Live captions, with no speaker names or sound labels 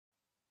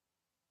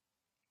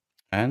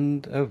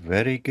And a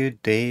very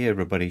good day,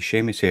 everybody.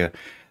 Seamus here.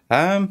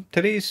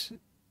 Today's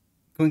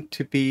going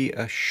to be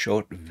a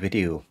short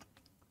video.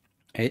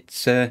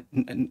 It's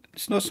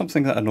not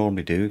something that I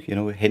normally do,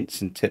 hints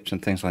and tips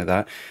and things like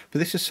that. But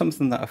this is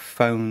something that I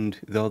found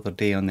the other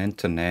day on the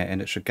internet,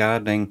 and it's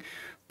regarding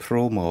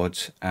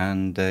ProMods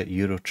and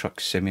Euro Truck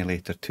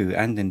Simulator 2,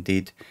 and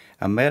indeed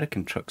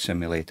American Truck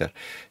Simulator.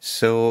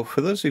 So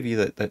for those of you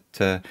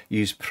that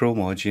use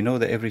ProMods, you know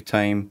that every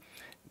time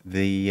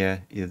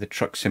the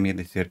truck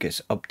simulator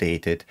gets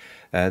updated,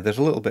 there's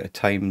a little bit of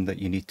time that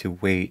you need to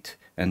wait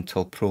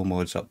until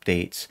ProMods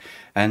updates.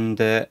 And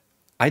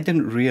I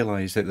didn't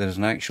realize that there's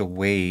an actual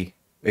way,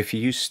 if you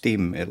use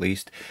Steam at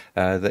least,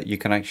 that you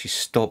can actually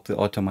stop the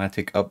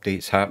automatic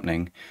updates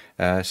happening,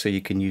 so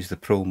you can use the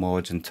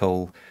ProMods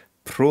until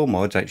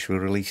ProMods actually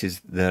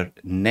releases their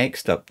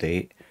next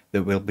update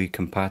that will be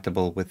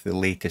compatible with the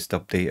latest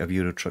update of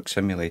Euro Truck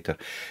Simulator.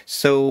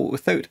 So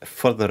without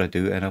further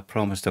ado, and I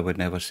promised I would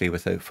never say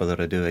without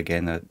further ado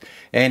again.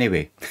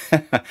 Anyway,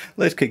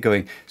 let's get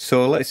going.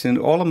 So listen,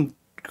 all I'm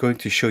going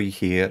to show you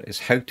here is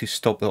how to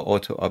stop the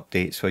auto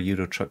updates for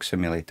Euro Truck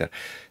Simulator.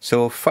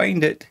 So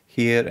find it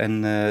here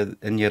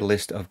in your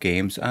list of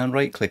games and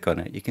right click on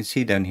it. You can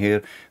see down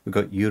here we've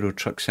got Euro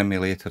Truck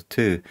Simulator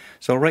 2.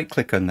 So I'll right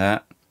click on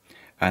that,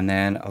 and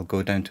then I'll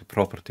go down to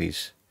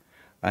properties.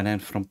 And then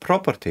from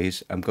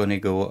properties, I'm going to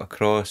go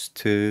across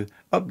to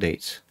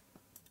updates.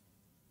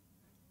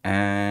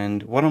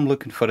 And what I'm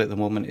looking for at the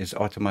moment is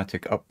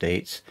automatic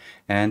updates.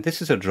 And this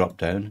is a drop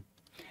down.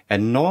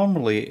 And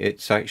normally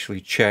it's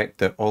actually checked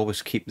that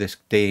always keep this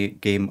game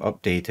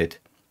updated.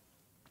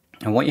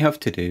 And what you have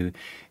to do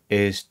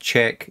is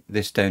check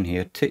this down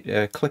here.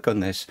 Click on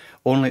this,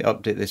 only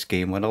update this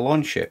game when I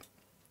launch it.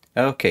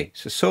 Okay,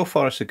 so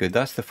far so good.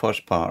 That's the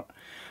first part.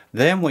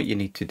 Then what you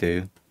need to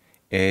do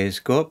is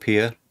go up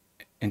here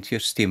into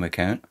your Steam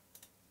account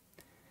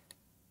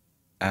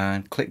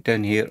and click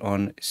down here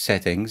on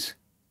settings,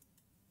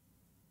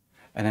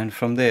 and then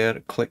from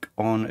there click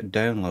on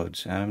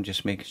downloads. And I'm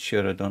just making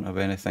sure I don't have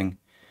anything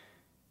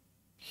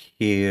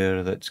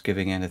here that's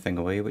giving anything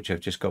away, which I've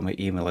just got my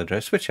email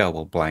address, which I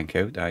will blank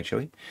out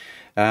actually.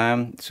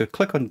 So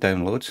click on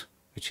downloads,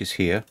 which is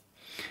here,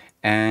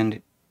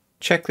 and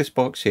check this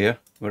box here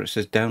where it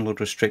says download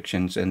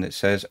restrictions, and it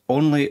says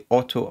only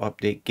auto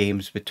update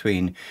games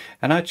between,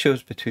 and I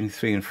chose between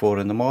 3 and 4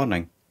 in the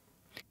morning.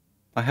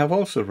 I have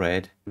also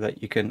read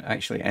that you can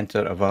actually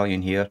enter a value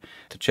in here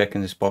to check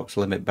in this box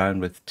limit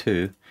bandwidth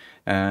 2,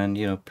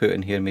 and put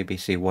in here maybe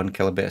say 1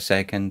 kilobit a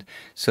second,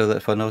 so that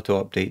if an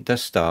auto update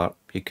does start,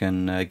 you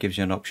can gives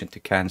you an option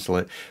to cancel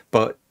it.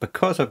 But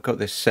because I've got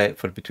this set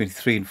for between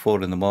 3 and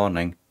 4 in the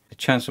morning, the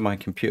chance of my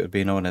computer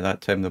being on at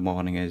that time of the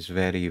morning is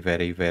very,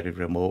 very, very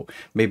remote.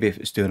 Maybe if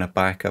it's doing a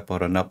backup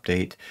or an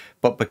update.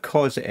 But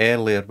because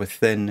earlier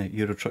within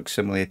Euro Truck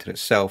Simulator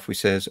itself we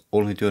says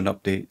only do an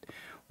update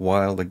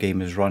while the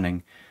game is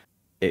running,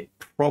 it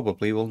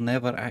probably will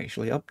never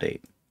actually update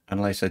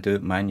unless I do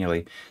it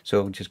manually. So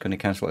I'm just going to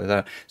cancel it like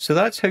that. So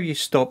that's how you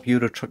stop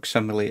Euro Truck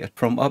Simulator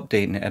from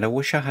updating, and I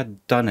wish I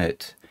had done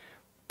it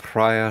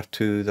prior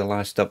to the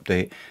last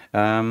update.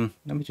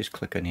 Let me just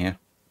click on here.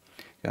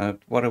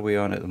 What are we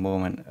on at the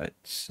moment?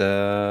 It's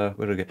where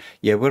are we go?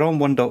 Yeah, we're on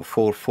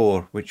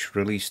 1.44, which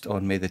released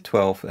on May the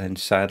 12th, and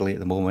sadly at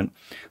the moment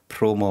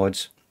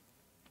ProMods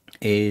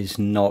is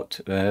not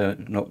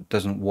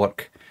doesn't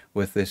work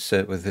with this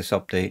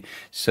update.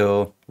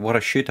 So what I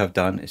should have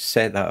done is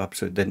set that up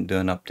so it didn't do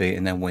an update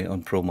and then wait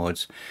on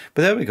ProMods.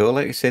 But there we go.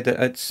 Like I said,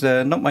 it's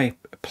not my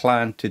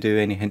plan to do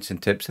any hints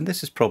and tips, and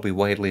this is probably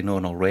widely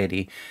known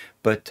already,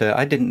 but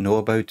I didn't know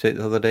about it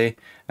the other day,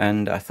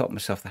 and I thought to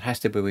myself there has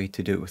to be a way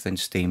to do it within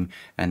Steam,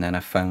 and then I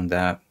found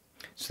that.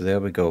 So there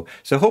we go.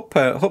 So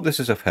hope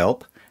this is of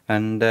help,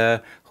 and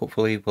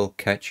hopefully we'll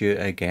catch you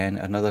again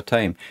another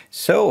time.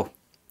 So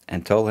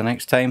until the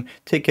next time,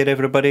 take care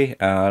everybody,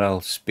 and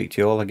I'll speak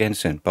to you all again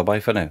soon. Bye bye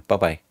for now. Bye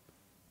bye.